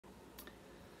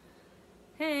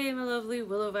Hey, my lovely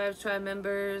Willow Vibes Tribe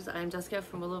members. I'm Jessica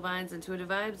from Willow Vines Intuitive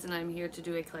Vibes, and I'm here to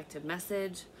do a collective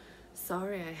message.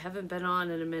 Sorry, I haven't been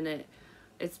on in a minute.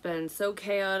 It's been so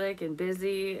chaotic and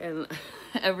busy, and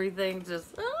everything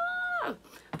just,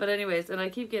 But anyways, and I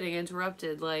keep getting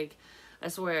interrupted. Like, I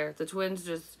swear, the twins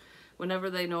just, whenever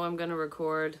they know I'm gonna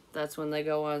record, that's when they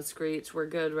go on screech. We're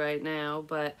good right now,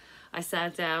 but I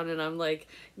sat down and I'm like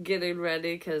getting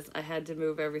ready because I had to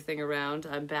move everything around.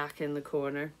 I'm back in the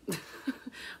corner.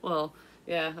 Well,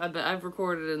 yeah, I've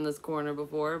recorded in this corner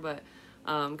before, but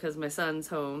because my son's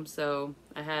home, so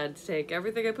I had to take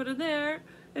everything I put in there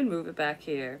and move it back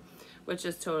here, which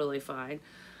is totally fine.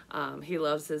 He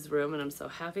loves his room, and I'm so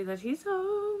happy that he's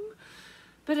home.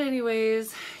 But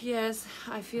anyways, yes,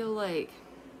 I feel like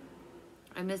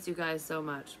I miss you guys so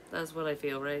much. That's what I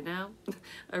feel right now.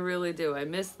 I really do. I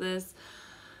miss this.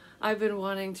 I've been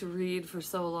wanting to read for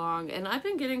so long, and I've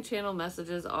been getting channel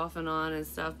messages off and on and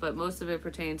stuff, but most of it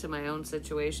pertains to my own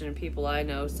situation and people I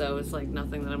know, so it's like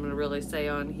nothing that I'm going to really say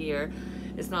on here.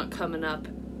 It's not coming up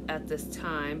at this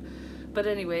time. But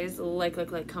anyways, like,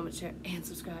 comment, share, and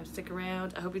subscribe. Stick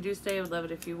around. I hope you do stay. I would love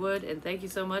it if you would, and thank you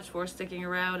so much for sticking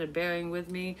around and bearing with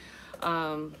me.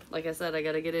 Like I said, I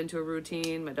got to get into a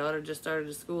routine. My daughter just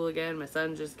started school again. My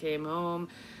son just came home.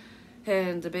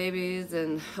 And the babies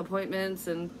and appointments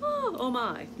and oh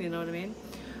my, you know what I mean?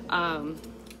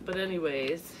 But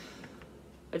anyways,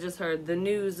 I just heard the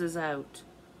news is out.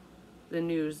 The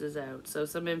news is out. So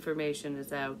some information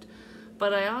is out.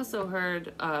 But I also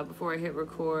heard before I hit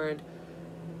record,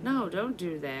 no, don't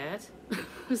do that.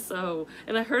 So,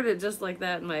 and I heard it just like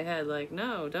that in my head, like,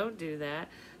 no, don't do that.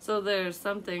 So there's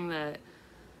something that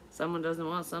someone doesn't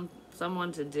want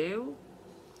someone to do.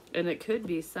 And it could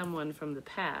be someone from the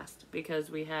past, because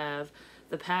we have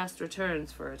the past returns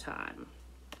for a time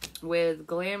with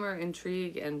glamour,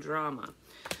 intrigue, and drama.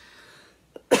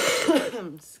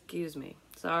 Excuse me.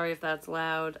 Sorry if that's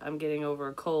loud. I'm getting over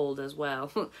a cold as well.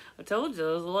 I told you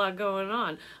there's a lot going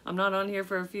on. I'm not on here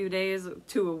for a few days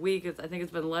to a week. I think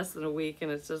it's been less than a week, and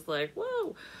it's just like,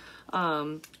 whoa.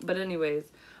 But anyways,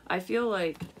 I feel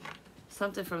like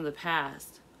something from the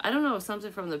past. I don't know if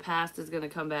something from the past is going to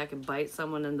come back and bite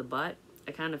someone in the butt.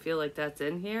 I kind of feel like that's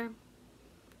in here.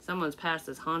 Someone's past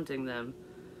is haunting them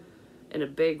in a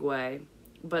big way.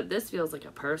 But this feels like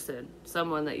a person.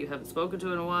 Someone that you haven't spoken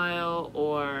to in a while,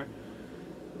 or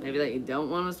maybe that you don't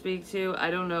want to speak to.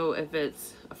 I don't know if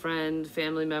it's a friend,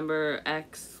 family member,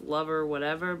 ex, lover,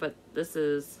 whatever, but this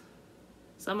is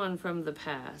someone from the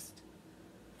past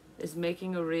is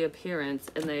making a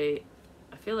reappearance, and I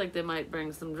feel like they might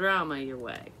bring some drama your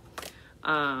way.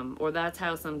 Or that's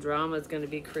how some drama is going to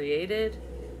be created.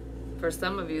 For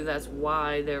some of you, that's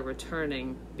why they're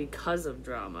returning, because of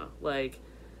drama. Like,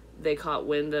 they caught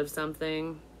wind of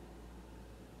something.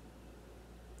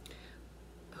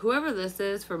 Whoever this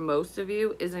is, for most of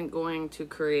you, isn't going to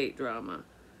create drama.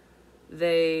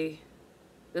 This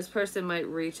person might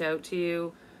reach out to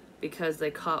you because they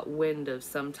caught wind of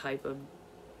some type of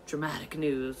dramatic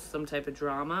news, some type of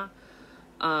drama.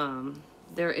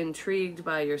 They're intrigued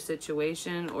by your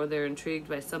situation, or they're intrigued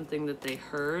by something that they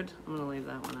heard. I'm going to leave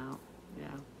that one out.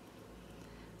 Yeah.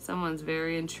 Someone's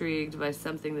very intrigued by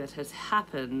something that has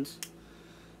happened.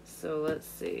 So let's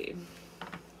see.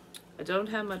 I don't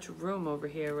have much room over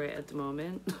here right at the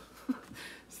moment.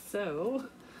 So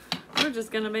we're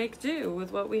just going to make do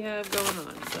with what we have going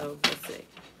on. So let's see.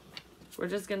 We're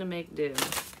just going to make do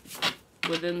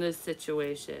within this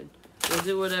situation. We'll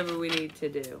do whatever we need to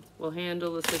do. We'll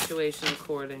handle the situation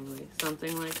accordingly.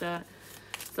 Something like that.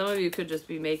 Some of you could just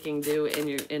be making do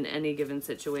in any given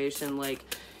situation. Like,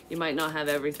 you might not have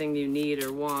everything you need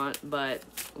or want, but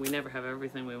we never have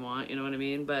everything we want, you know what I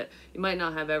mean? But you might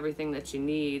not have everything that you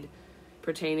need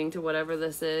pertaining to whatever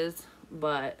this is,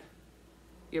 but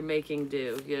you're making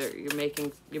do. You're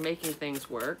making things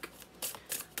work.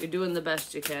 You're doing the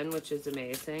best you can, which is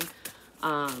amazing.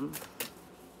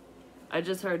 I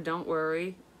just heard, don't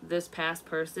worry, this past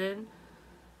person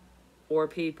or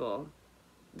people,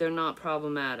 they're not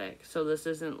problematic. So this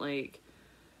isn't like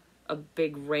a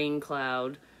big rain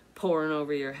cloud pouring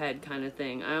over your head kind of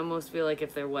thing. I almost feel like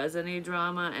if there was any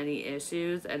drama, any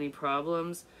issues, any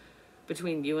problems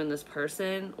between you and this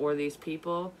person or these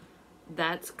people,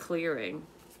 that's clearing.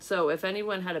 So if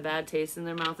anyone had a bad taste in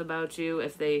their mouth about you,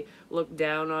 if they looked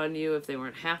down on you, if they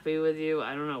weren't happy with you,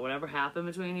 I don't know, whatever happened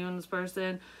between you and this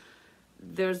person,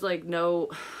 there's like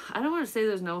no, I don't want to say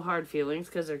there's no hard feelings,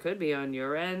 because there could be on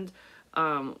your end,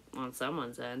 on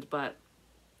someone's end, but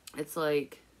it's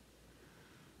like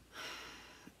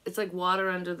water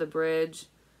under the bridge.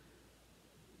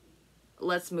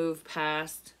 Let's move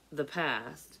past the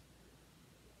past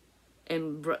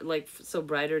and like, so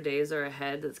brighter days are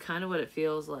ahead. That's kind of what it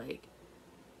feels like.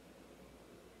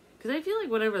 Because I feel like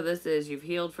whatever this is, you've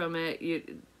healed from it.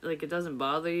 You, like, it doesn't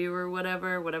bother you or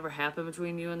whatever happened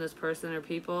between you and this person or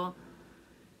people.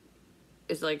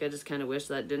 It's like, I just kind of wish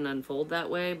that didn't unfold that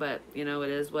way, but, you know,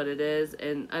 it is what it is.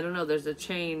 And I don't know, there's a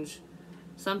change.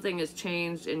 Something has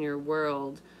changed in your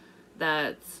world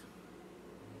that's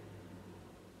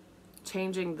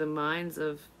changing the minds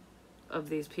of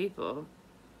these people.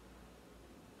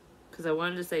 Because I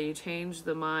wanted to say you changed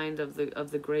the mind of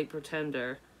the great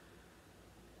pretender.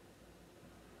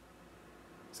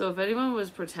 So if anyone was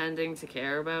pretending to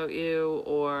care about you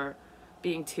or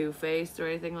being two-faced or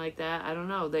anything like that, I don't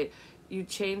know, you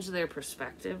changed their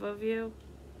perspective of you.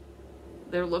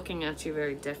 They're looking at you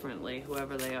very differently,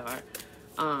 whoever they are.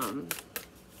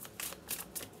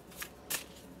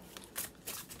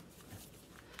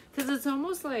 Because it's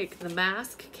almost like the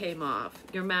mask came off.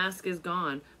 Your mask is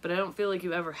gone, but I don't feel like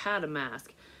you ever had a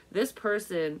mask. This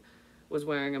person was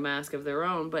wearing a mask of their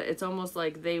own, but it's almost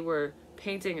like they were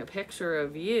painting a picture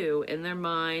of you in their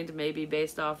mind, maybe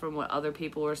based off from what other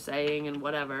people were saying and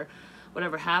whatever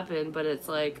happened, but it's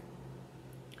like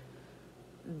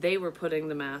they were putting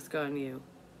the mask on you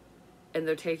and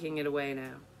they're taking it away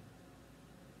now.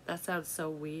 That sounds so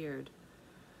weird,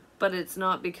 but it's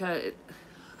not, because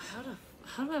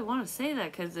how do I want to say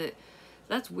that? Because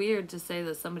that's weird to say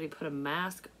that somebody put a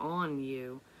mask on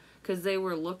you, because they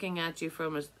were looking at you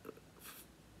from a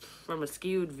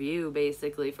skewed view,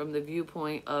 basically, from the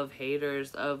viewpoint of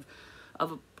haters, of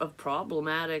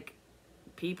problematic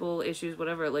people, issues,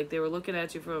 whatever. Like, they were looking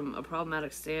at you from a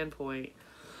problematic standpoint.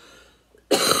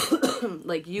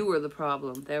 Like, you were the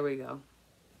problem. There we go.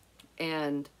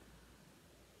 And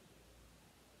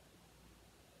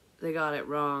they got it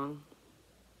wrong.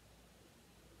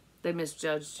 They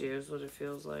misjudged you, is what it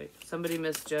feels like. Somebody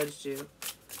misjudged you.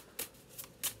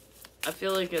 I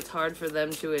feel like it's hard for them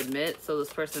to admit, so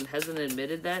this person hasn't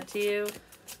admitted that to you.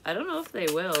 I don't know if they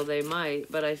will. They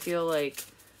might, but I feel like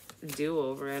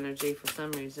do-over energy for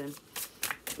some reason.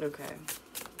 Okay.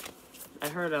 I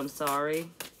heard I'm sorry.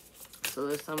 So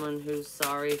there's someone who's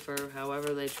sorry for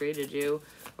however they treated you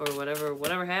or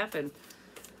whatever happened.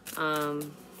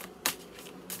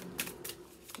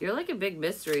 You're like a big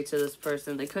mystery to this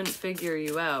person. They couldn't figure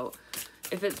you out.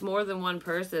 If it's more than one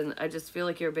person, I just feel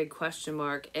like you're a big question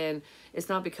mark. And it's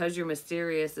not because you're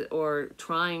mysterious or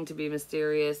trying to be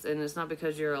mysterious, and it's not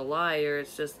because you're a liar.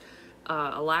 It's just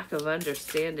a lack of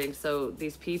understanding. So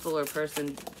these people or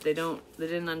person, they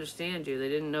didn't understand you. They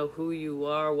didn't know who you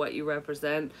are, what you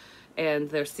represent, and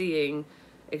they're seeing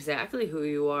exactly who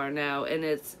you are now, and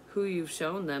it's who you've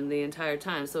shown them the entire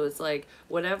time. So it's like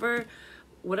whatever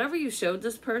you showed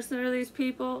this person or these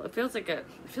people, it feels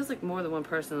like more than one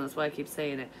person. That's why I keep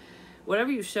saying it.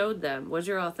 Whatever you showed them was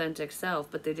your authentic self,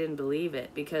 but they didn't believe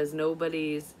it, because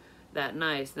nobody's that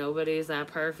nice, nobody's that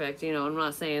perfect. You know, I'm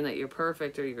not saying that you're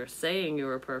perfect or you're saying you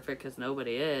were perfect, because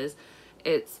nobody is.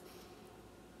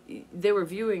 They were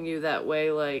viewing you that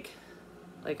way, like,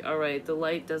 all right, the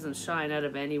light doesn't shine out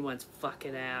of anyone's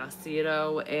fucking ass, you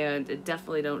know, and it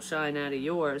definitely don't shine out of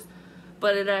yours,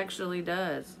 but it actually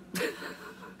does.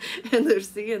 And they're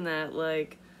seeing that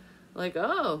like,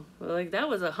 oh, like, that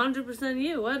was 100%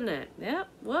 you, wasn't it? Yep,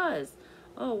 was.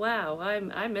 Oh, wow,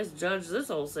 I misjudged this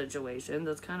whole situation.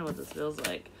 That's kind of what this feels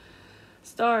like.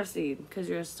 Starseed, because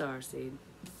you're a starseed.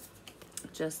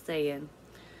 Just saying.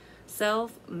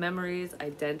 Self, memories,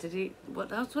 identity.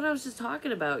 That's what I was just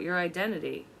talking about, your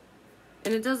identity.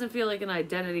 And it doesn't feel like an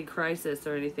identity crisis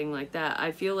or anything like that.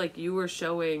 I feel like you were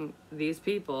showing these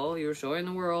people, you were showing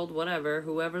the world, whatever,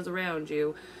 whoever's around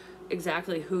you,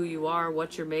 exactly who you are,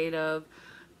 what you're made of,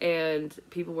 and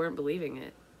people weren't believing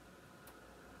it.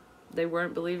 They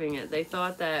weren't believing it. They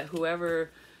thought that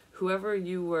whoever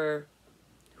you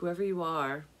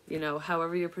are, you know,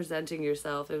 however you're presenting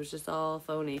yourself, it was just all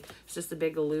phony. It's just a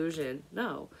big illusion.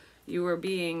 No, you were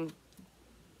being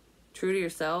true to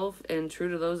yourself and true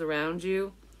to those around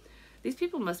you. These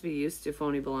people must be used to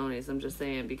phony balonies, I'm just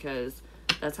saying, because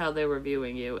that's how they were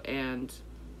viewing you, and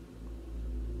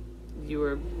you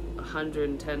were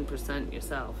 110%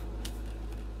 yourself.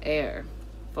 Air.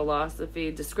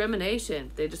 Philosophy.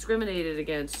 Discrimination. They discriminated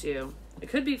against you. It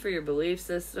could be for your belief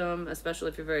system, especially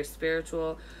if you're very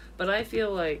spiritual, but I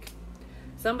feel like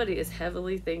somebody is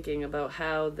heavily thinking about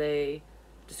how they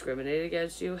discriminated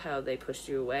against you, how they pushed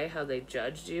you away, how they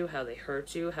judged you, how they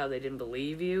hurt you, how they didn't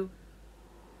believe you.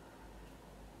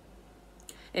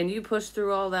 And you pushed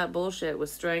through all that bullshit with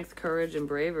strength, courage, and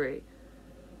bravery.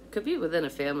 Could be within a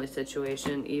family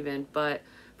situation even, but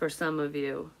for some of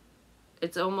you,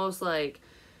 it's almost like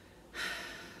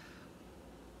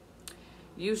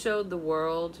you showed the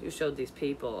world, you showed these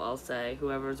people, I'll say,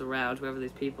 whoever's around, whoever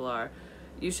these people are,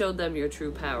 you showed them your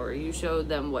true power. You showed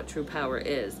them what true power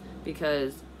is,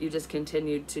 because you just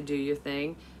continued to do your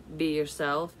thing, be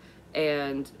yourself,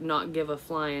 and not give a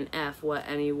flying F what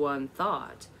anyone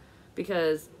thought.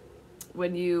 Because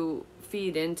when you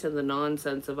feed into the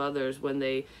nonsense of others, when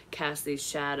they cast these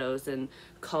shadows and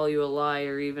call you a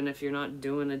liar, even if you're not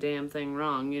doing a damn thing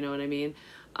wrong, you know what I mean?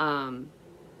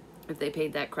 If they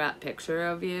paint that crap picture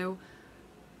of you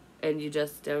and you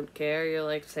just don't care, you're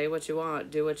like, say what you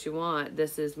want, do what you want,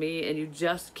 this is me, and you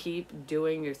just keep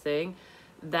doing your thing,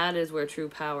 that is where true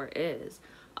power is.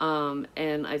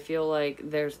 And I feel like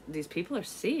these people are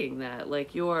seeing that,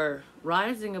 like, you're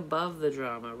rising above the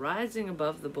drama, rising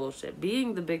above the bullshit,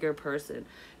 being the bigger person.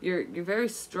 You're very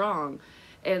strong,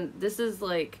 and this is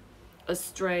like a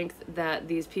strength that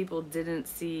these people didn't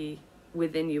see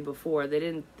within you before.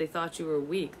 They thought you were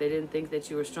weak. They didn't think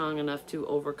that you were strong enough to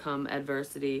overcome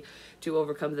adversity, to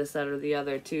overcome this, that, or the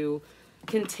other, to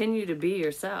continue to be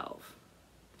yourself.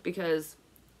 Because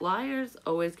liars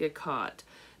always get caught.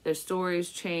 Their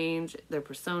stories change, their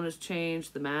personas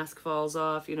change, the mask falls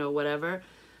off, you know, whatever.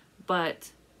 But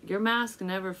your mask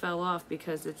never fell off,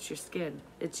 because it's your skin.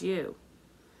 It's you.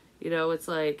 You know, it's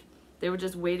like they were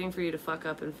just waiting for you to fuck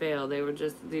up and fail. They were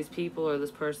just, these people or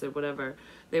this person, whatever,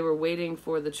 they were waiting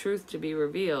for the truth to be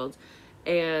revealed.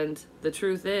 And the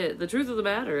truth of the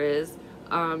matter is,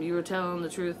 you were telling the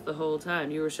truth the whole time.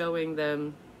 You were showing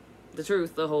them the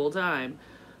truth the whole time.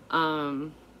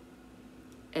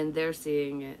 And they're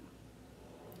seeing it,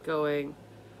 going,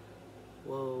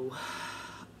 whoa,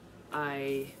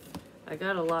 I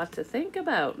got a lot to think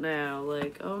about now.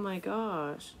 Like, oh my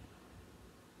gosh.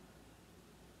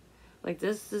 Like,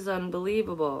 this is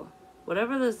unbelievable.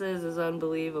 Whatever this is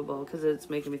unbelievable, because it's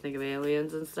making me think of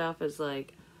aliens and stuff. It's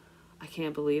like, I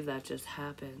can't believe that just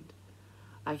happened.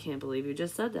 I can't believe you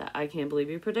just said that. I can't believe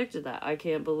you predicted that. I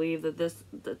can't believe that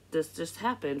this just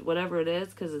happened. Whatever it is,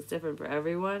 because it's different for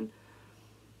everyone.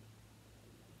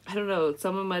 I don't know,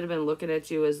 someone might have been looking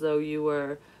at you as though you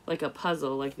were like a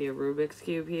puzzle, like the Rubik's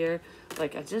Cube here.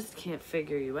 Like, I just can't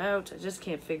figure you out. I just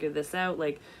can't figure this out.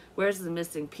 Like, where's the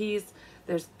missing piece?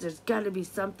 There's got to be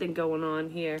something going on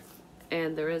here.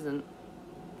 And there isn't.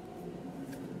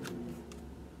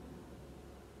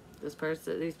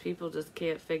 These people just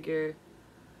can't figure,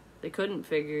 they couldn't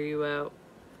figure you out.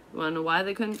 You want to know why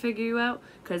they couldn't figure you out?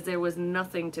 Because there was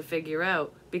nothing to figure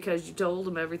out. Because you told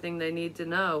them everything they need to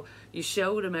know. You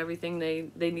showed them everything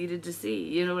they needed to see.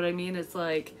 You know what I mean? It's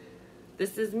like,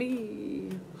 this is me.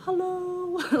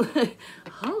 Hello.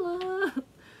 Hello.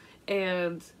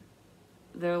 And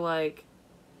they're like,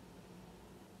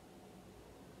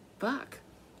 fuck.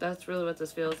 That's really what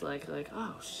this feels like. Like,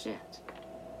 oh, shit.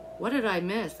 What did I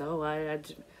miss? Oh, I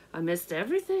missed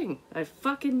everything. I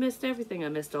fucking missed everything. I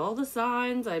missed all the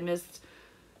signs. They missed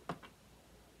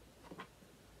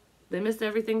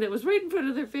everything that was right in front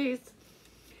of their face.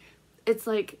 It's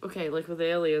like, okay, like with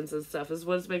aliens and stuff is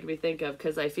what it's making me think of,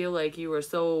 because I feel like you were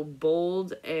so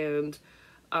bold and,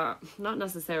 not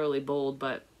necessarily bold,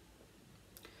 but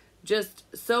just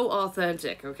so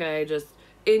authentic, okay? Just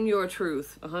in your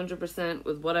truth, 100%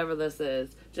 with whatever this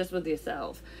is, just with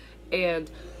yourself.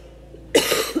 And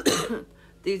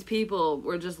these people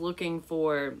were just looking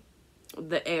for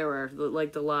the error,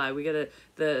 like the lie. We got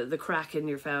the crack in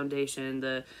your foundation,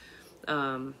 the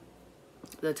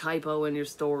typo in your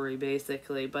story,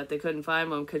 basically. But they couldn't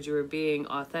find one because you were being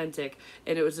authentic,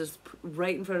 and it was just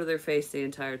right in front of their face the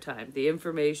entire time. The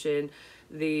information,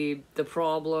 the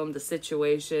problem, the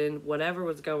situation, whatever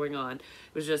was going on,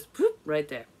 it was just whoop, right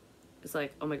there. It's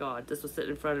like, oh my God, this was sitting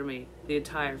in front of me the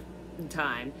entire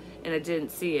time, and I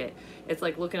didn't see it. It's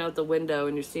like looking out the window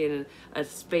and you're seeing a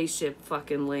spaceship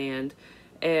fucking land,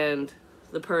 and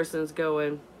the person's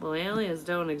going, well, aliens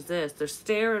don't exist. They're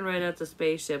staring right at the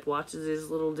spaceship, watching these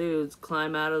little dudes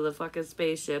climb out of the fucking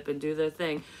spaceship and do their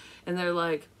thing, and they're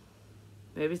like,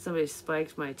 maybe somebody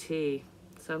spiked my tea.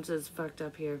 Something's fucked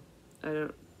up here.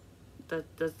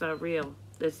 That's not real.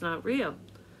 It's not real,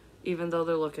 even though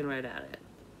they're looking right at it.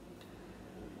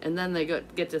 And then they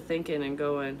get to thinking and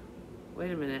going,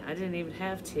 wait a minute, I didn't even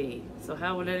have tea. So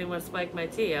how would anyone spike my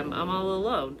tea? I'm all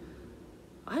alone.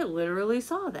 I literally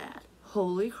saw that.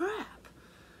 Holy crap.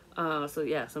 So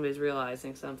yeah, somebody's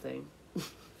realizing something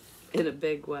in a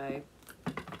big way.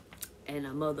 In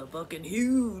a motherfucking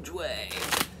huge way.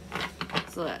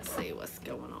 So let's see what's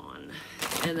going on.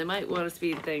 And they might want to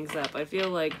speed things up. I feel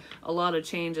like a lot of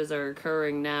changes are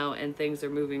occurring now and things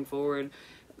are moving forward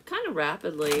kind of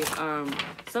rapidly.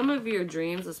 Some of your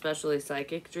dreams, especially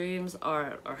psychic dreams,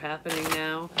 are happening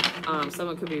now.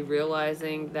 Someone could be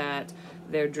realizing that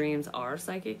their dreams are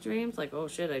psychic dreams, like, oh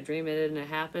shit, I dream it and it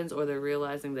happens, or they're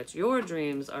realizing that your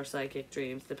dreams are psychic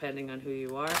dreams, depending on who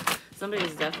you are.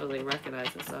 Somebody's definitely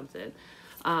recognizing something.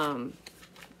 Some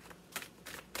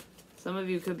of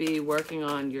you could be working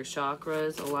on your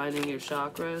chakras, aligning your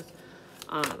chakras.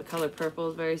 The color purple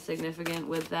is very significant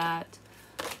with that.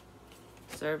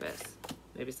 Service.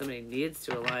 Maybe somebody needs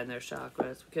to align their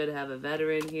chakras. We could have a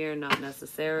veteran here, not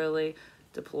necessarily.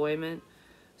 Deployment.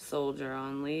 Soldier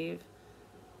on leave.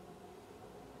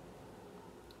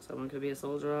 Someone could be a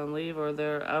soldier on leave, or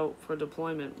they're out for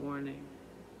deployment. Warning.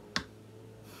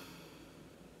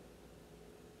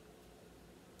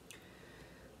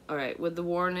 Alright, with the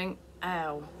warning,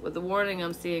 with the warning,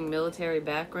 I'm seeing military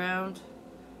background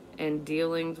and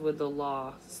dealings with the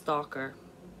law. Stalker.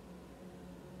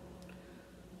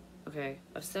 Okay,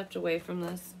 I've stepped away from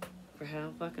this for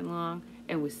how fucking long,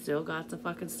 and we still got the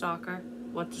fucking stalker.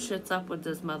 What the shit's up with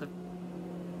this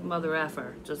mother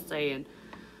effer? Just saying.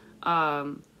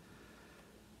 That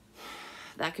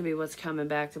could be what's coming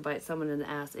back to bite someone in the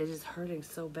ass. It is hurting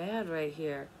so bad right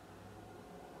here.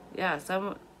 Yeah,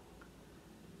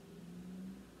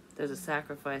 there's a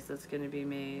sacrifice that's going to be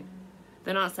made.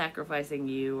 They're not sacrificing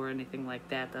you or anything like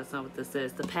that. That's not what this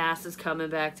is. The past is coming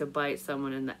back to bite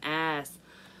someone in the ass.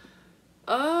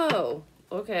 Oh,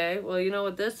 okay. Well, you know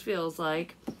what this feels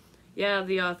like? Yeah,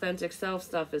 the authentic self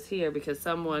stuff is here because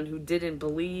someone who didn't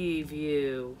believe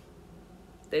you.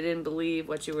 They didn't believe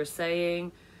what you were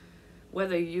saying,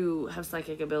 whether you have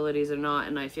psychic abilities or not,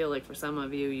 and I feel like for some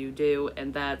of you, you do,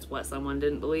 and that's what someone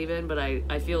didn't believe in, but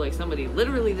I feel like somebody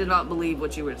literally did not believe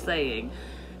what you were saying.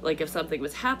 Like if something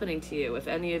was happening to you, if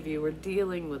any of you were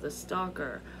dealing with a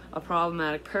stalker, a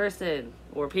problematic person,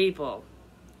 or people.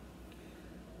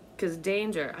 Because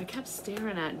danger, I kept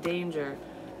staring at danger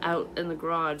out in the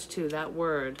garage too, that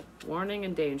word. Warning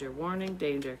and danger, warning,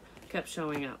 danger, kept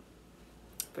showing up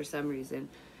for some reason.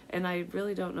 And I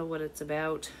really don't know what it's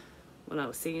about when I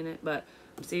was seeing it, but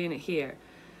I'm seeing it here.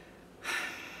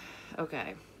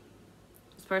 Okay.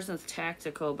 This person's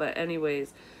tactical, but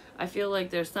anyways, I feel like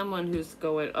there's someone who's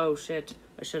going, oh shit,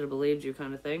 I should have believed you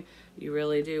kind of thing. You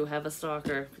really do have a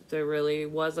stalker. There really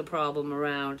was a problem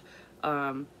around.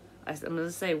 I'm going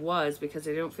to say was because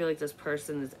I don't feel like this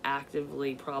person is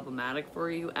actively problematic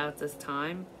for you at this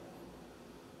time.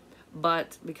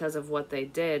 But because of what they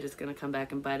did, it's going to come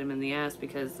back and bite them in the ass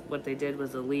because what they did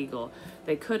was illegal.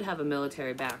 They could have a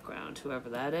military background, whoever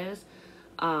that is.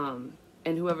 And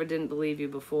whoever didn't believe you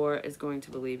before is going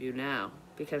to believe you now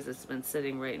because it's been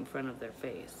sitting right in front of their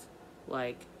face.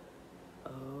 Like,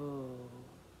 oh.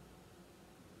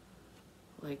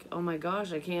 Like, oh my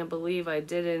gosh, I can't believe I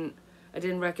didn't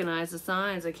recognize the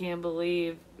signs. I can't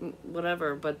believe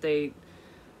whatever, but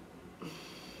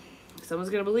someone's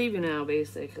gonna believe you now,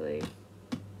 basically.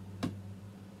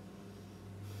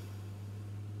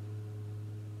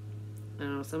 I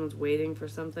don't know, someone's waiting for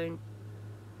something.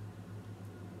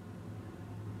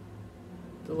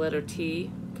 The letter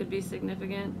T could be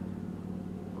significant.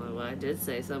 Well, I did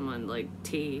say someone like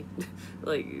T,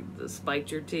 like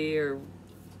spiked your T or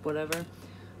whatever.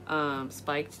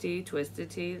 Spiked T, twisted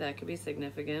T, that could be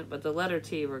significant. But the letter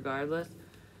T regardless.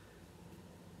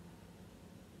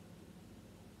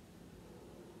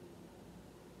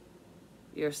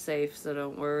 You're safe, so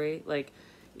don't worry. Like,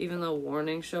 even though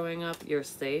warning showing up, you're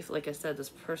safe. Like I said, this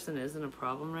person isn't a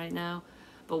problem right now.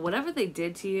 But whatever they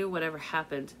did to you, whatever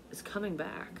happened, is coming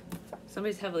back.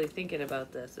 Somebody's heavily thinking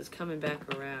about this. It's coming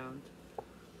back around.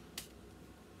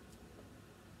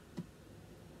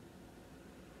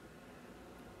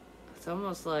 It's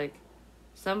almost like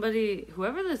somebody,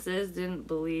 whoever this is, didn't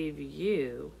believe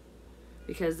you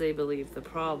because they believed the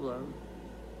problem.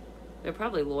 They're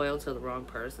probably loyal to the wrong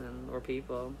person or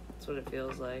people. That's what it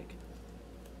feels like.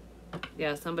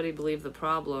 Yeah, somebody believed the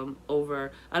problem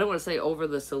over, I don't want to say over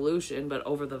the solution, but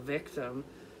over the victim.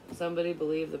 Somebody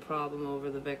believed the problem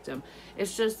over the victim.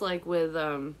 It's just like with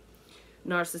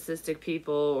narcissistic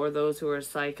people or those who are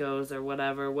psychos or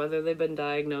whatever, whether they've been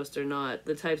diagnosed or not,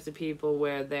 the types of people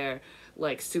where they're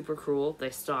like super cruel, they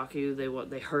stalk you,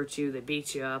 they hurt you, they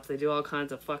beat you up, they do all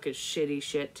kinds of fucking shitty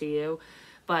shit to you,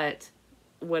 but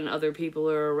when other people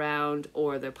are around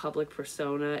or their public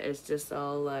persona is just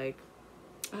all like,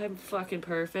 I'm fucking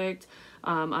perfect,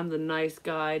 I'm the nice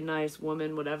guy, nice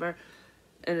woman, whatever,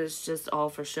 and it's just all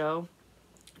for show.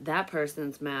 That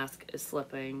person's mask is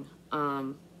slipping,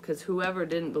 because whoever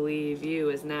didn't believe you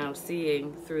is now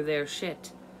seeing through their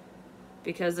shit,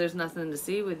 because there's nothing to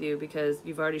see with you, because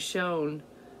you've already shown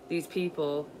these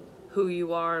people who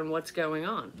you are and what's going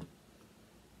on.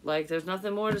 Like, there's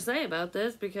nothing more to say about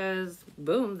this because,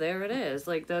 boom, there it is.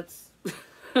 Like, that's,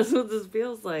 that's what this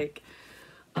feels like.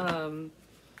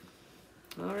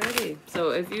 Alrighty.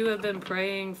 So if you have been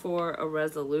praying for a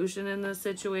resolution in this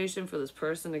situation, for this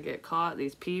person to get caught,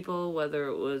 these people, whether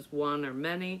it was one or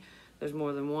many, there's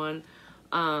more than one.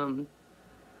 If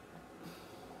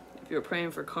you're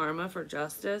praying for karma, for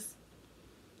justice,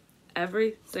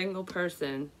 every single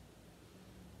person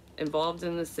involved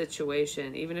in this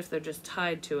situation, even if they're just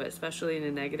tied to it, especially in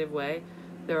a negative way,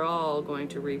 they're all going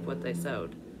to reap what they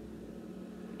sowed.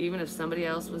 Even if somebody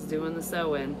else was doing the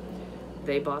sewing,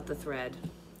 they bought the thread.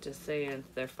 Just saying,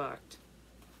 they're fucked.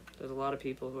 There's a lot of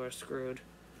people who are screwed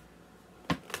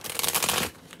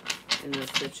in this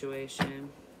situation.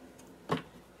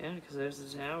 Yeah, because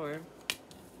there's a tower.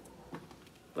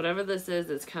 Whatever this is,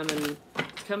 it's coming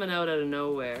out of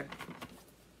nowhere.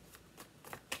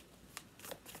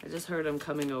 I just heard I'm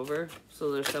coming over,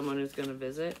 so there's someone who's going to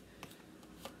visit.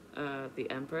 The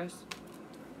Empress.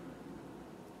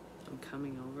 I'm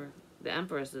coming over. The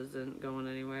Empress isn't going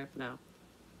anywhere. No.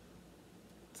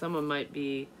 Someone might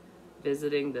be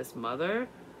visiting this mother,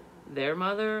 their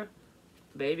mother,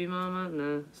 baby mama.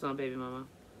 No, it's not baby mama.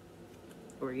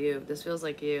 Or you. This feels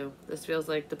like you. This feels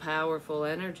like the powerful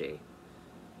energy.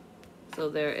 So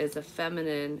there is a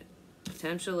feminine,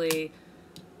 potentially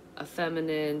a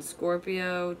feminine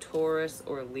Scorpio, Taurus,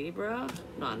 or Libra,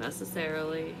 not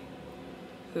necessarily,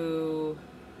 who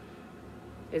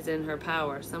is in her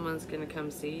power. Someone's going to come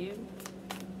see you.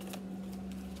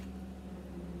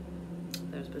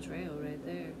 There's betrayal right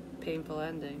there. Painful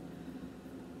ending.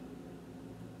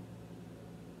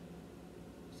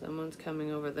 Someone's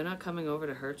coming over. They're not coming over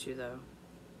to hurt you, though.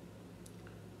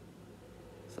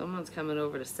 Someone's coming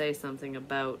over to say something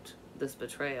about this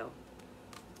betrayal.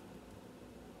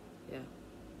 Yeah.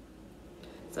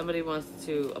 Somebody wants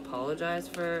to apologize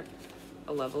for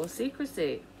a level of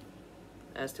secrecy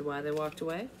as to why they walked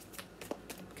away.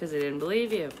 Because they didn't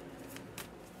believe you.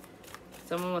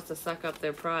 Someone wants to suck up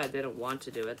their pride. They don't want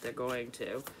to do it. They're going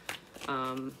to.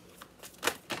 And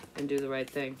do the right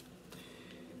thing.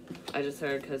 I just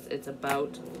heard because it's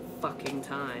about fucking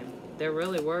time. They're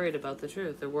really worried about the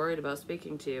truth. They're worried about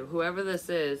speaking to you. Whoever this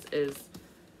is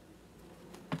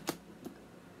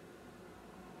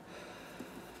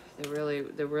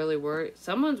they're really worried.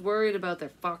 Someone's worried about their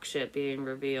fuck shit being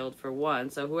revealed, for one.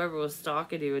 So whoever was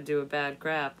stalking you would do a bad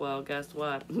crap. Well, guess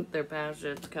what? Their past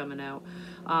shit's coming out.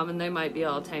 And they might be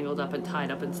all tangled up and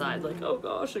tied up inside, like, oh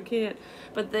gosh, I can't.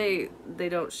 But they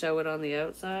don't show it on the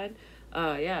outside.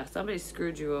 Yeah, somebody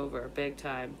screwed you over big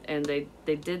time. And they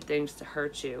did things to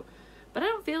hurt you. But I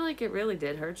don't feel like it really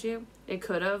did hurt you. It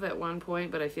could have at one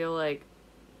point, but I feel like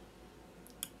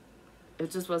it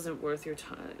just wasn't worth your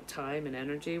time and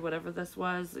energy, whatever this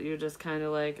was. You're just kind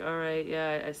of like, all right,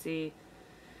 yeah, I see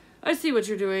what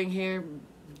you're doing here,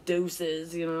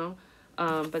 deuces, you know.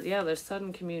 But yeah, there's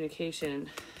sudden communication.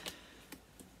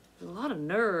 There's a lot of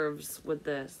nerves with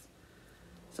this.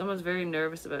 Someone's very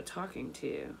nervous about talking to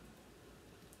you.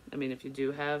 I mean, if you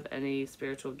do have any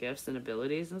spiritual gifts and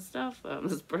abilities and stuff,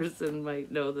 this person might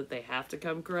know that they have to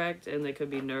come correct, and they could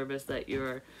be nervous that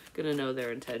you're going to know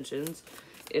their intentions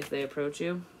if they approach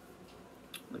you.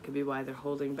 That could be why they're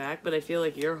holding back. But I feel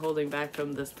like you're holding back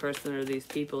from this person or these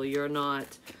people. You're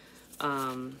not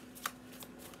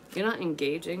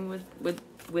engaging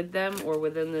with them or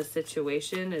within this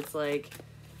situation. It's like,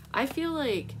 I feel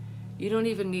like you don't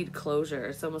even need closure.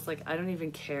 It's almost like, I don't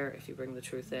even care if you bring the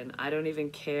truth in. I don't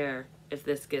even care if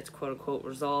this gets quote unquote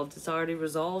resolved. It's already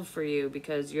resolved for you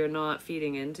because you're not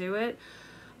feeding into it.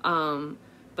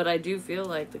 But I do feel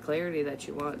like the clarity that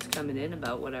you want is coming in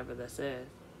about whatever this is.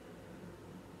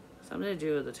 Something to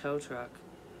do with a tow truck.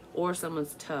 Or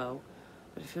someone's tow.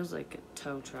 But it feels like a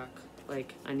tow truck.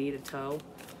 Like, I need a tow.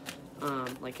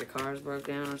 Like your car's broke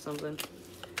down or something.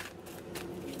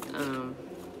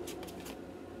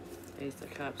 Ace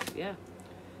of Cups. Yeah.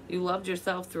 You loved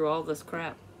yourself through all this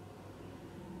crap.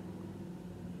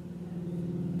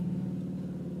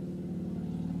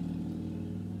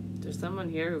 There's someone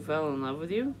here who fell in love with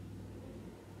you.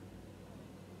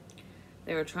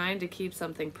 They were trying to keep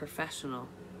something professional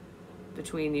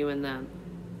between you and them.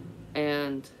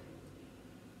 And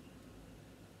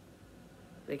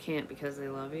they can't because they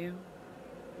love you.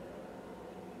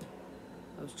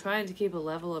 I was trying to keep a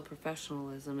level of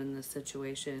professionalism in this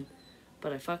situation,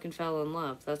 but I fucking fell in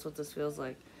love. That's what this feels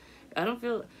like.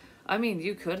 I mean,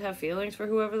 you could have feelings for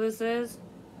whoever this is,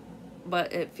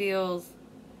 but it feels,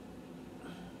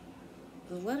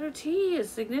 the letter T is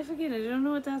significant. I don't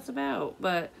know what that's about,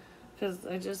 but because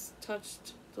I just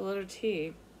touched the letter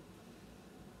T.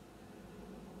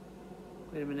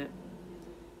 Wait a minute.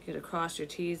 You gotta cross your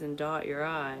T's and dot your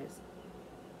I's.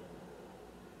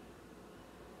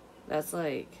 That's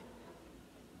like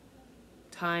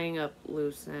tying up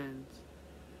loose ends.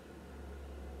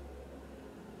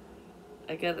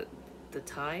 I got the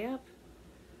tie up.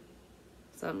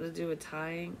 Something to do with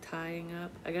tying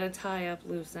up. I gotta tie up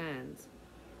loose ends.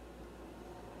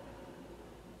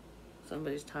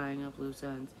 Somebody's tying up loose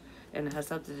ends. And it has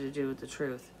something to do with the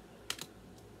truth.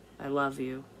 I love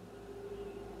you.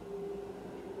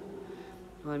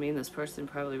 Well, I mean, this person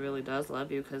probably really does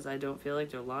love you because I don't feel like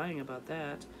they're lying about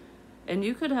that. And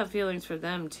you could have feelings for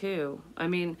them too. I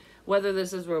mean, whether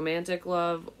this is romantic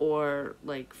love or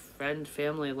like friend,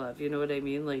 family love, you know what I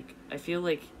mean? Like, I feel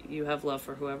like you have love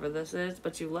for whoever this is,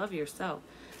 but you love yourself.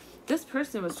 This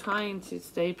person was trying to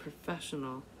stay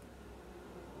professional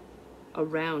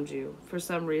around you for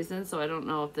some reason. So I don't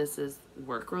know if this is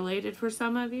work related for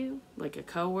some of you, like a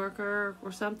coworker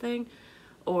or something,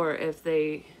 or if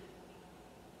you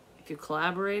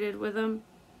collaborated with them.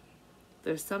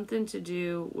 There's something to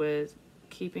do with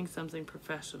keeping something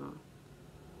professional.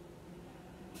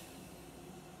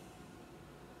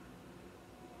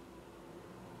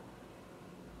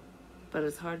 But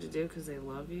it's hard to do because they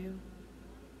love you.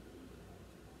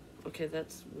 Okay,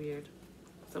 that's weird.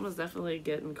 Someone's definitely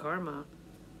getting karma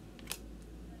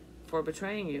for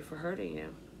betraying you, for hurting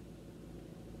you.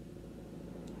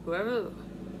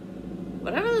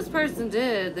 Whatever this person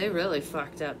did, they really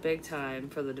fucked up big time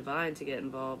for the divine to get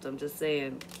involved. I'm just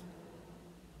saying.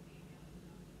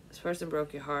 This person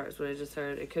broke your heart is what I just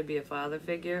heard. It could be a father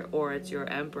figure, or it's your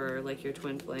emperor, like your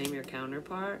twin flame, your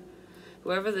counterpart.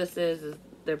 Whoever this is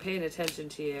they're paying attention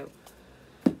to you.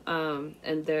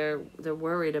 And they're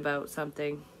worried about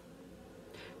something.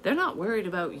 They're not worried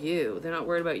about you. They're not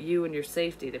worried about you and your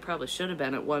safety. They probably should have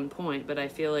been at one point, but I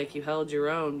feel like you held your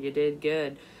own. You did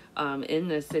good in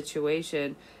this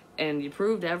situation, and you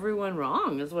proved everyone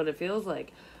wrong is what it feels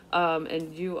like.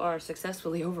 And you are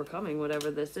successfully overcoming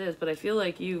whatever this is. But I feel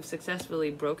like you've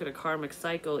successfully broken a karmic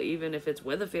cycle, even if it's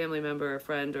with a family member, or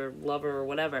friend, or lover, or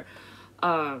whatever.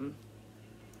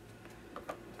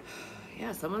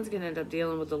 Yeah, someone's going to end up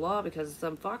dealing with the law because of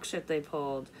some fuck shit they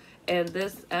pulled. And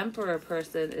this emperor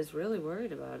person is really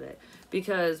worried about it.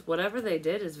 Because whatever they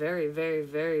did is very, very,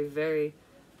 very, very,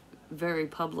 very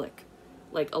public.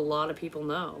 Like, a lot of people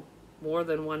know. More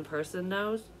than one person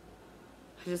knows.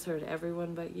 I just heard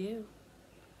everyone but you.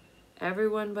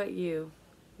 Everyone but you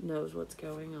knows what's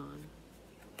going on.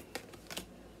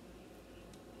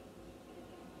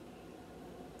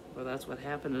 Well, that's what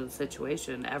happened in the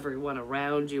situation. Everyone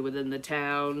around you within the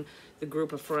town, the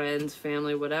group of friends,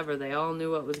 family, whatever, they all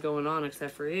knew what was going on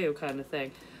except for you, kind of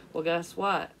thing. Well, guess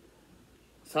what?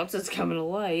 Something's coming to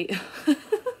light.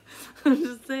 I'm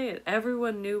just saying.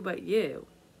 Everyone knew but you.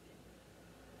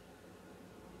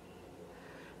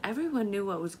 Everyone knew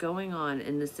what was going on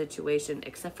in this situation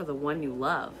except for the one you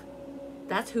love.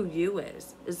 That's who you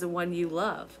is the one you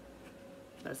love.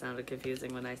 That sounded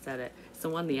confusing when I said it. It's the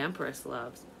one the Empress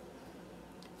loves.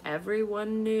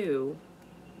 Everyone knew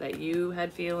that you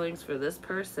had feelings for this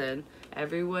person.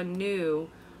 Everyone knew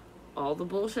all the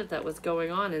bullshit that was going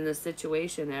on in this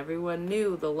situation. Everyone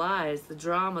knew the lies, the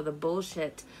drama, the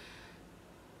bullshit,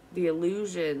 the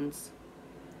illusions,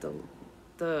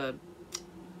 the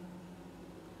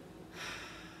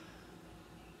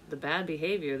bad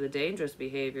behavior, the dangerous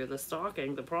behavior, the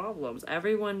stalking, the problems.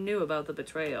 Everyone knew about the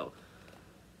betrayal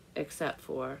except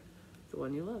for the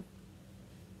one you love.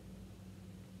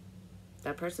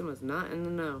 That person was not in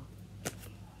the know.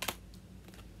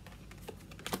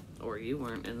 Or you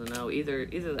weren't in the know. Either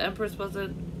the Empress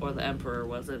wasn't or the Emperor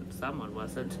wasn't. Someone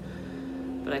wasn't.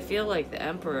 But I feel like the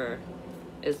Emperor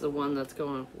is the one that's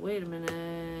going, wait a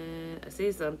minute, I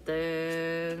see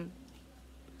something.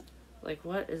 Like,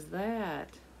 what is that?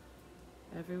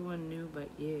 Everyone knew but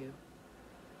you.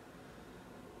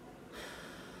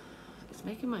 It's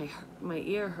making my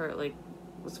ear hurt, like,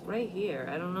 it's right here.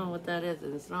 I don't know what that is,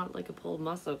 and it's not like a pulled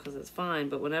muscle because it's fine,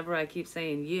 but whenever I keep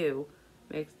saying you,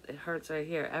 it hurts right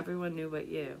here. Everyone knew but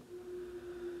you.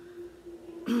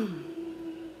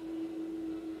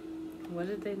 What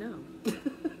did they know?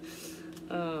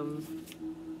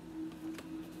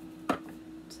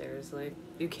 Seriously.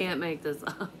 You can't make this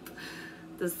up.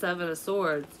 The Seven of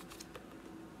Swords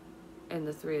and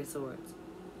the Three of Swords.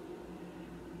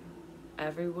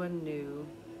 Everyone knew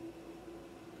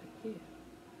but you.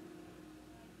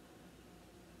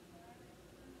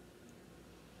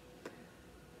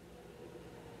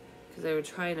 Because they were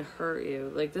trying to hurt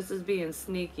you. Like, this is being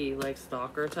sneaky, like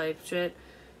stalker type shit.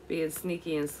 Being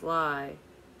sneaky and sly.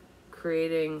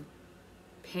 Creating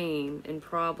pain and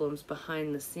problems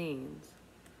behind the scenes.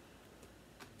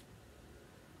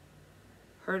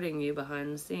 Hurting you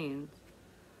behind the scenes.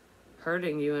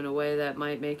 Hurting you in a way that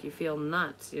might make you feel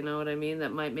nuts, you know what I mean?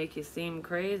 That might make you seem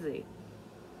crazy.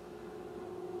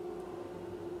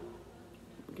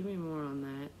 Give me more on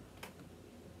that.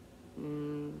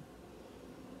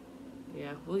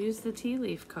 Yeah, we'll use the tea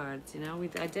leaf cards. You know,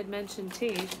 I did mention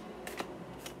tea.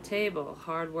 Table,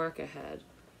 hard work ahead.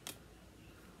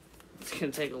 It's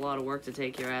gonna take a lot of work to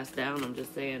take your ass down. I'm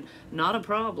just saying, not a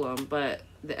problem. But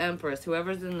the Empress,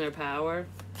 whoever's in their power,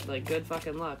 like, good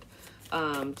fucking luck.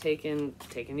 Taking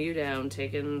you down,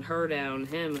 taking her down,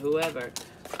 him, whoever.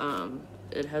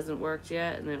 It hasn't worked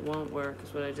yet, and it won't work,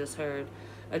 is what I just heard.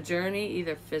 A journey,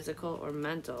 either physical or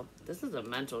mental. This is a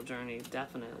mental journey,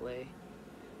 definitely.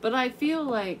 But I feel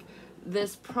like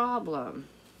this problem,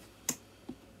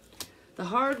 the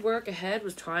hard work ahead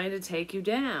was trying to take you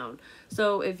down.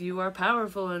 So if you are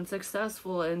powerful and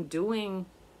successful and doing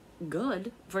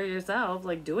good for yourself,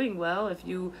 like doing well, if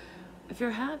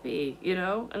you're happy, you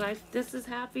know, and this is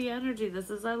happy energy. This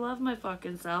is, I love my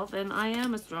fucking self, and I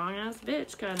am a strong ass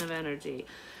bitch kind of energy.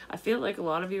 I feel like a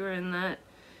lot of you are in that.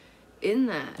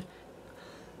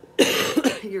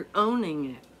 You're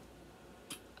owning it.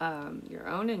 You're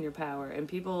owning your power, and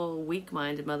people,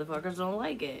 weak-minded motherfuckers, don't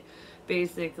like it,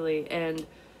 basically. And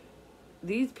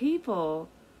these people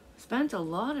spent a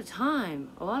lot of time,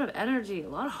 a lot of energy, a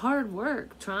lot of hard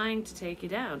work trying to take you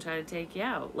down, trying to take you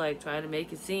out, like trying to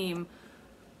make you seem,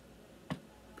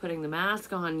 putting the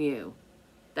mask on you.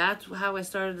 That's how I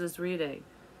started this reading.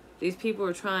 These people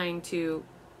were trying to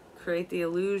create the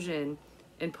illusion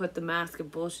and put the mask of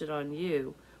bullshit on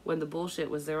you when the bullshit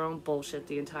was their own bullshit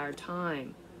the entire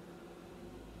time.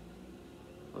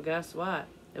 Well, guess what?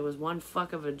 It was one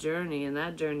fuck of a journey, and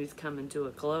that journey's coming to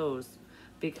a close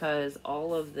because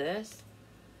all of this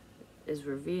is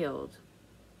revealed.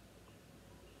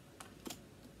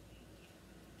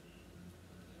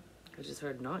 I just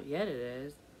heard not yet it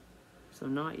is. So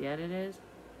not yet it is.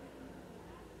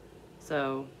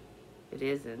 So it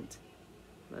isn't.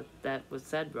 That was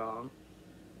said wrong.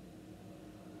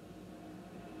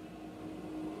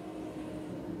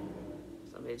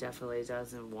 Somebody definitely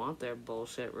doesn't want their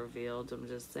bullshit revealed, I'm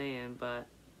just saying, but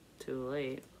too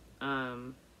late. I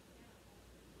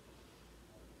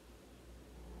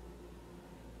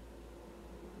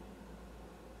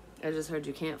just heard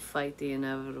you can't fight the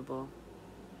inevitable.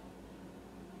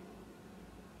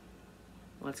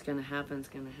 What's gonna happen's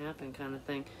gonna happen, kind of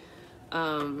thing.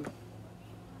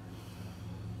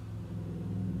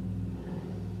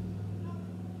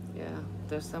 Yeah,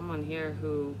 there's someone here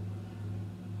who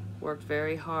worked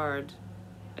very hard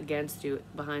against you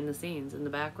behind the scenes, in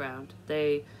the background.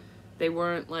 They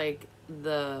weren't like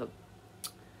the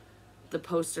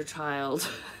poster child,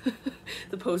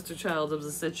 the poster child of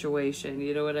the situation,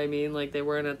 you know what I mean? Like, they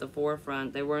weren't at the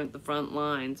forefront, they weren't the front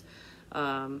lines.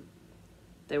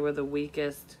 They were the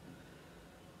weakest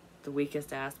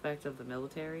aspect of the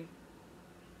military.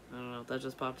 I don't know, that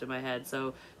just popped in my head.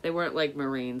 So they weren't like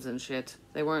Marines and shit.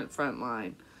 They weren't front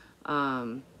line.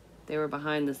 They were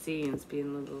behind the scenes,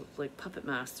 being little like puppet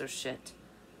master shit,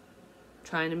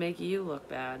 trying to make you look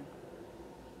bad.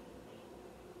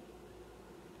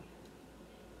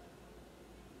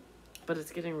 But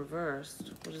it's getting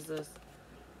reversed. What is this?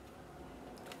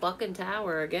 Fucking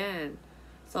Tower again.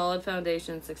 Solid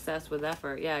foundation, success with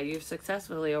effort. Yeah, you've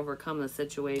successfully overcome the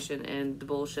situation and the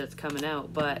bullshit's coming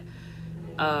out, but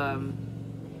I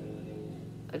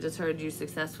just heard you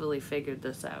successfully figured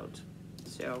this out.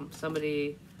 So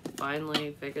somebody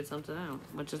finally figured something out,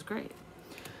 which is great.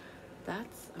 I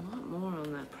want more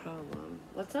on that problem.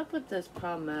 What's up with this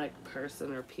problematic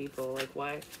person or people? Like,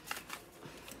 why?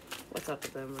 What's up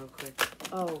with them real quick?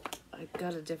 Oh, I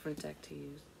got a different deck to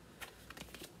use.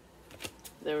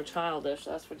 They were childish,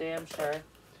 that's for damn sure.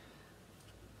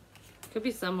 Could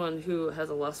be someone who has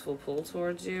a lustful pull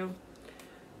towards you,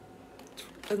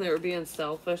 and they were being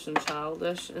selfish and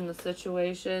childish in the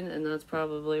situation, and that's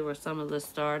probably where some of this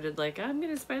started. Like, I'm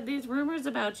gonna spread these rumors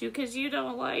about you because you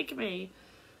don't like me.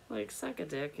 Like, suck a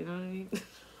dick, you know what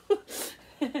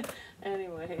I mean?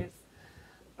 Anyways.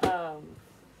 Oh,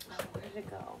 where did it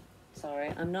go?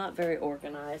 Sorry, I'm not very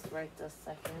organized right this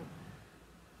second.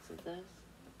 Is it this?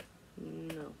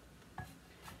 No.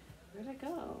 Where'd it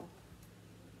go?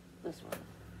 This one.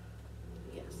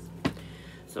 Yes.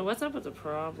 So what's up with the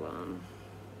problem?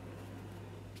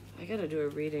 I gotta do a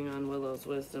reading on Willow's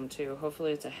wisdom too.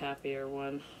 Hopefully it's a happier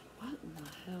one. What in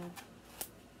the hell?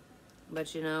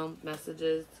 But you know,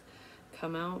 messages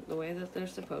come out the way that they're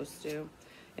supposed to.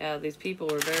 Yeah, these people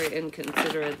were very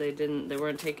inconsiderate. They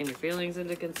weren't taking your feelings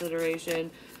into consideration.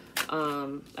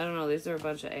 I don't know, these are a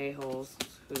bunch of a-holes,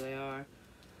 who they are.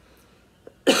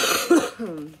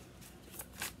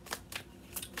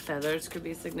 Feathers could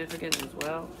be significant as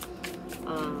well.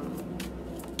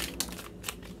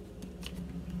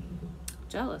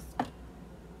 Jealous.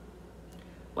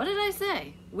 What did I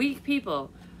say? Weak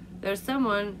people. There's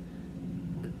someone,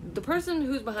 the person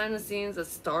who's behind the scenes that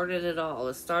started it all,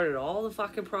 that started all the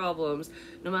fucking problems,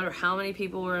 no matter how many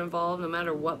people were involved, no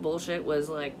matter what bullshit was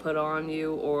like put on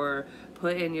you or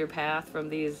put in your path from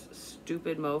these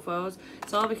stupid mofos,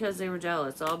 it's all because they were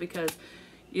jealous. It's all because,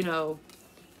 you know,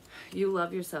 you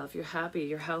love yourself, you're happy,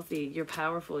 you're healthy, you're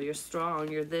powerful, you're strong,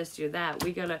 you're this, you're that.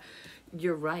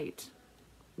 You're right.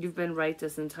 You've been right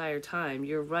this entire time.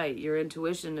 You're right. Your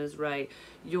intuition is right.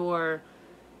 You're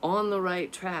on the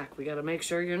right track. We got to make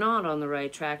sure you're not on the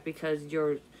right track because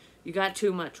you got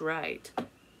too much right.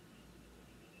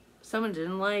 Someone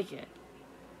didn't like it.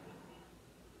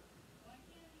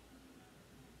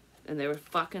 And they were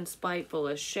fucking spiteful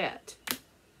as shit.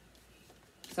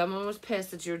 Someone was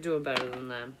pissed that you were doing better than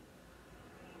them.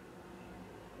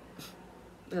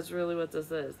 That's really what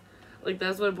this is. Like,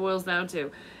 that's what it boils down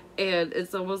to. And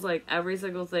it's almost like every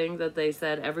single thing that they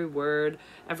said, every word,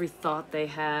 every thought they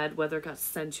had, whether it got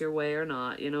sent your way or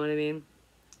not, you know what I mean?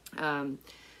 No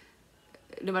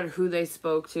matter who they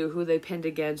spoke to, who they pinned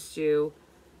against you,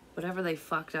 whatever they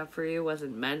fucked up for you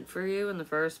wasn't meant for you in the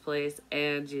first place,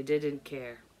 and you didn't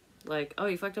care. Like, oh,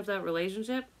 you fucked up that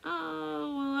relationship?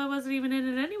 Oh, well, I wasn't even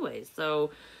in it anyway,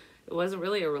 so it wasn't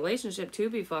really a relationship to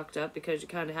be fucked up because you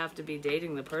kind of have to be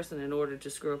dating the person in order to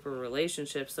screw up a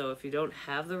relationship. So if you don't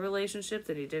have the relationship,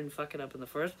 then you didn't fuck it up in the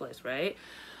first place, right?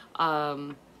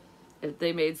 If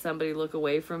they made somebody look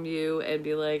away from you and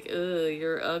be like, ugh,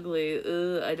 you're ugly,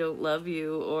 ugh, I don't love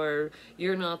you, or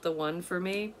you're not the one for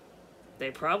me,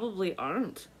 they probably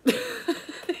aren't.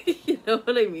 You know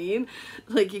what I mean?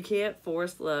 Like, you can't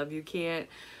force love. You can't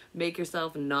make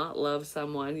yourself not love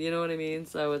someone. You know what I mean?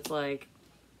 So it's like,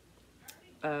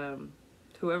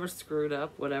 whoever screwed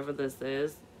up, whatever this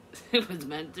is, it was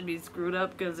meant to be screwed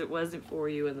up because it wasn't for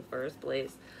you in the first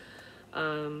place.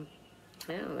 Yeah,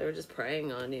 they were just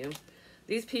preying on you.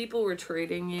 These people were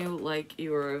treating you like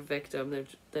you were a victim.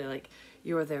 They're like,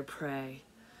 you're their prey.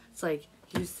 It's like,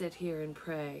 you sit here and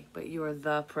pray, but you are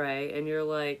the prey. And you're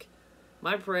like,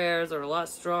 my prayers are a lot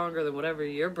stronger than whatever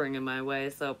you're bringing my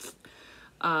way. So,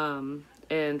 and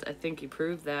I think you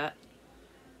proved that.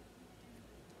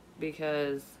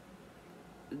 Because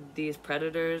these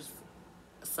predators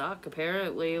suck.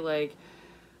 Apparently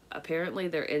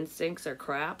their instincts are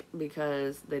crap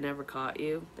because they never caught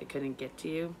you. They couldn't get to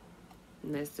you.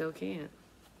 And they still can't.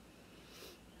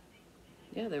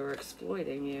 Yeah, they were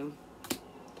exploiting you.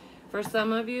 For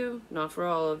some of you, not for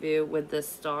all of you, with this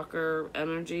stalker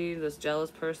energy, this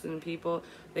jealous person people,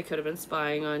 they could have been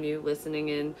spying on you, listening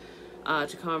in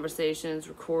to conversations,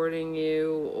 recording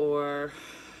you, or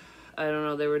I don't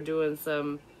know, they were doing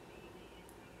some...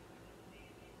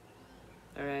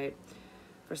 Alright.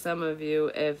 For some of you,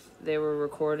 if they were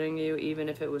recording you, even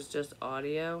if it was just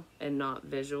audio and not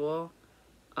visual,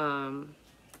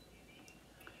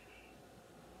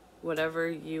 whatever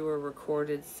you were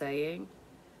recorded saying,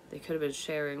 they could have been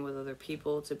sharing with other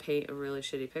people to paint a really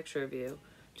shitty picture of you,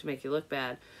 to make you look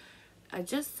bad. I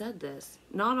just said this,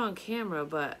 not on camera,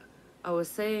 but I was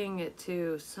saying it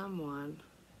to someone,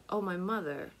 my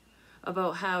mother,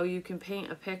 about how you can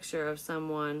paint a picture of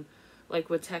someone, like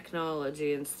with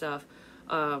technology and stuff,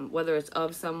 whether it's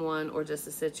of someone or just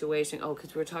a situation.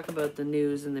 Because we're talking about the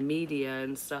news and the media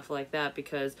and stuff like that,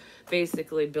 because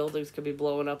basically buildings could be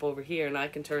blowing up over here and I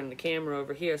can turn the camera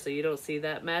over here so you don't see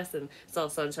that mess and it's all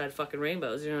sunshine fucking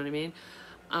rainbows, you know what I mean?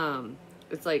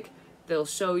 It's like they'll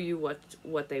show you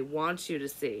what they want you to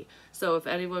see. So if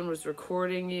anyone was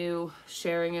recording you,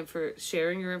 sharing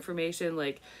your information,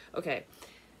 like, okay,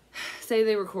 say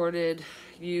they recorded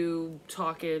you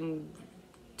talking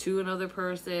to another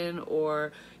person,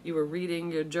 or you were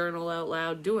reading your journal out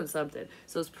loud, doing something.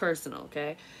 So it's personal,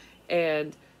 okay?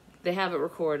 And they have it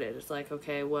recorded. It's like,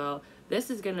 okay, well,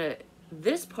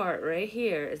 this part right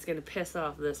here is gonna piss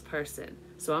off this person.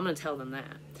 So I'm gonna tell them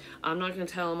that. I'm not gonna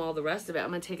tell them all the rest of it.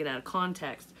 I'm gonna take it out of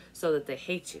context so that they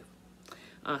hate you.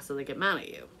 So they get mad at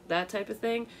you. That type of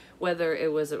thing. Whether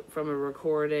it was from a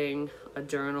recording, a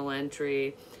journal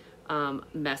entry,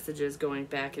 messages going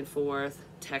back and forth,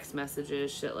 text messages,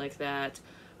 shit like that,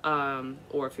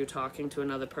 or if you're talking to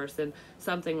another person,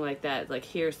 something like that, like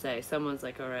hearsay. Someone's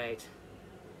like, all right,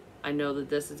 I know that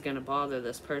this is going to bother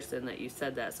this person that you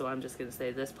said that, so I'm just going to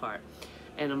say this part,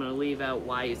 and I'm going to leave out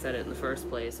why you said it in the first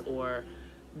place, or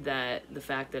that the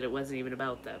fact that it wasn't even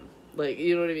about them. Like,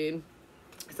 you know what I mean?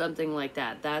 Something like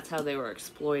that. That's how they were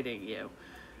exploiting you,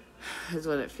 is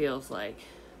what it feels like.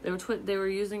 They were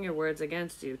using your words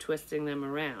against you, twisting them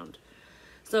around.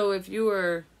 So if you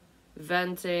were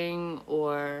venting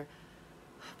or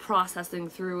processing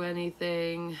through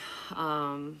anything,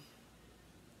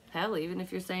 Hell, even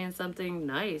if you're saying something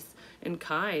nice and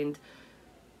kind,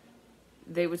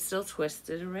 they would still twist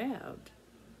it around.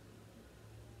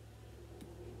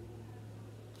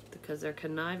 Because they're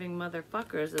conniving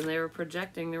motherfuckers and they were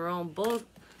projecting their own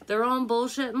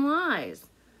bullshit and lies.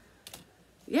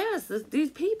 Yes,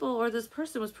 these people or this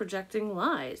person was projecting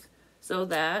lies so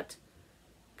that,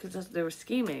 because they were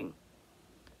scheming,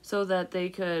 so that they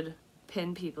could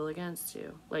pin people against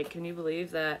you. Like, can you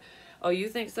believe that? Oh, you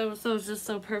think so-and-so is just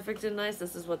so perfect and nice?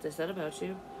 This is what they said about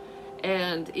you.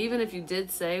 And even if you did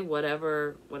say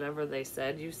whatever they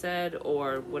said you said,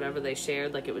 or whatever they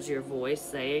shared, like it was your voice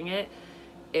saying it,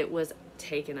 it was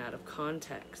taken out of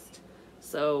context.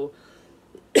 So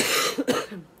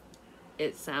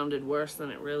it sounded worse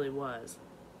than it really was.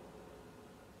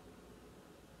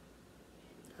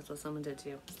 That's what someone did to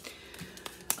you.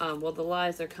 Well, the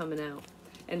lies are coming out.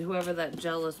 And whoever that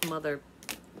jealous mother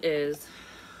is,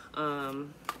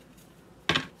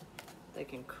 they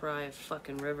can cry a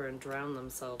fucking river and drown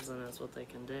themselves in. That's what they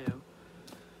can do.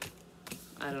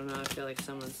 I don't know. I feel like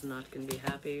someone's not going to be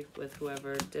happy with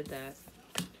whoever did that.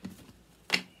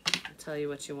 I'll tell you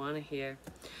what you want to hear.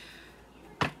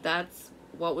 That's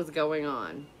what was going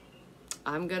on.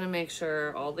 I'm going to make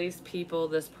sure all these people,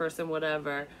 this person,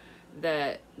 whatever,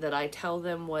 that I tell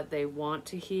them what they want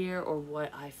to hear or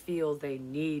what I feel they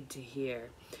need to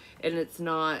hear. And it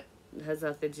has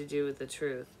nothing to do with the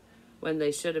truth. When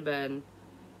they shouldn't have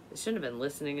been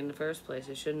listening in the first place.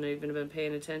 They shouldn't have even been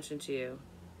paying attention to you.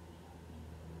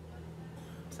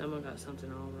 Someone got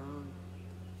something all wrong.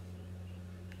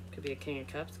 Could be a King of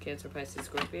Cups, Cancer, Pisces,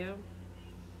 Scorpio.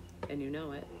 And you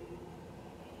know it.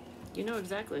 You know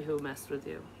exactly who messed with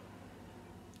you.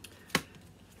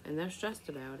 And they're stressed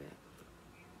about it.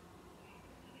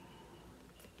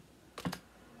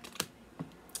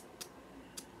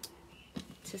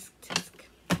 Tisk, tisk.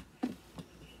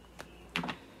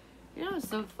 You know, it's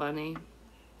so funny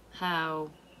how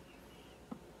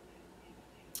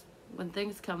when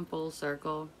things come full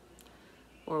circle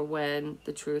or when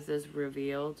the truth is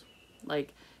revealed,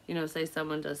 like, you know, say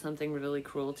someone does something really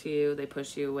cruel to you, they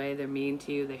push you away, they're mean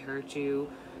to you, they hurt you,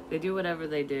 they do whatever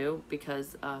they do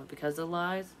because of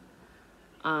lies.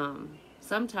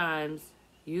 Sometimes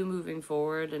you moving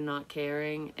forward and not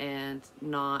caring and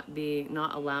not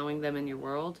allowing them in your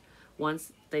world,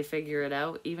 once they figure it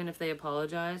out, even if they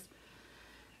apologize,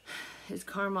 is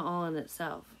karma all in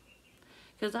itself.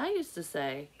 Because I used to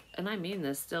say, and I mean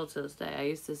this still to this day, I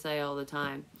used to say all the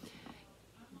time,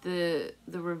 the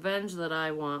revenge that I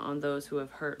want on those who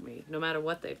have hurt me, no matter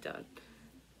what they've done,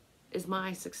 is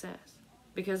my success.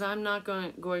 Because I'm not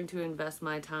going to invest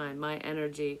my time, my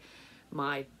energy,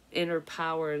 my inner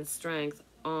power and strength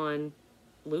on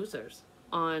losers,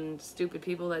 on stupid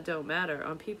people that don't matter,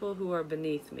 on people who are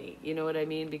beneath me. You know what I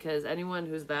mean? Because anyone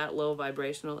who's that low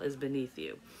vibrational is beneath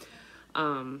you.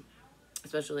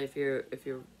 Especially if you're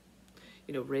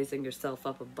you know, raising yourself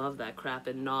up above that crap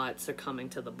and not succumbing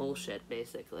to the bullshit,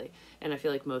 basically. And I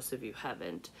feel like most of you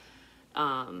haven't.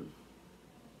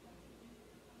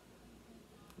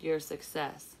 Your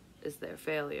success is their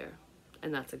failure,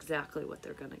 and that's exactly what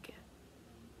they're gonna get.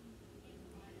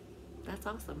 That's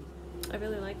awesome. I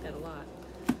really like that a lot.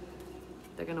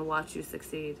 They're gonna watch you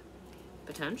succeed,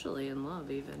 potentially in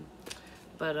love even,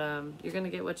 but you're gonna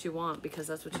get what you want because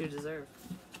that's what you deserve.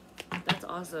 That's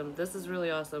awesome. This is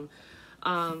really awesome.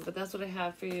 But that's what I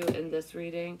have for you in this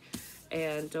reading.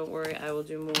 And don't worry, I will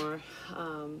do more.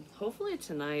 Hopefully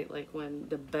tonight, like when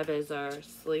the bebes are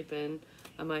sleeping,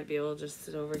 I might be able to just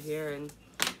sit over here and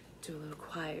do a little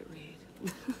quiet read.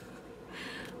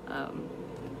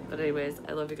 But anyways,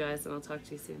 I love you guys, and I'll talk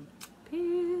to you soon.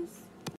 Peace.